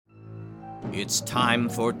It's time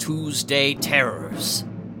for Tuesday Terrors,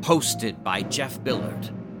 hosted by Jeff Billard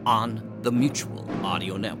on the Mutual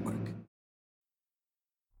Audio Network.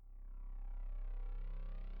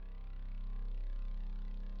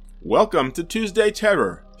 Welcome to Tuesday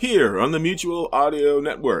Terror, here on the Mutual Audio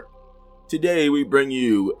Network. Today we bring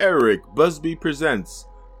you Eric Busby Presents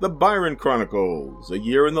The Byron Chronicles, A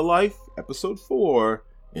Year in the Life, Episode 4,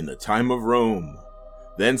 In the Time of Rome.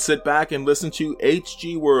 Then sit back and listen to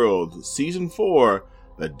H.G. World, Season 4,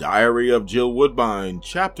 The Diary of Jill Woodbine,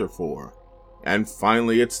 Chapter 4. And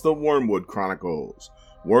finally, it's the Wormwood Chronicles,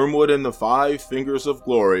 Wormwood and the Five Fingers of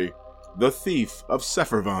Glory, The Thief of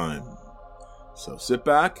Sepharvaim. So sit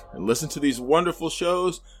back and listen to these wonderful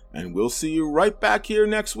shows, and we'll see you right back here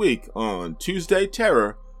next week on Tuesday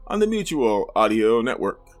Terror on the Mutual Audio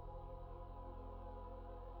Network.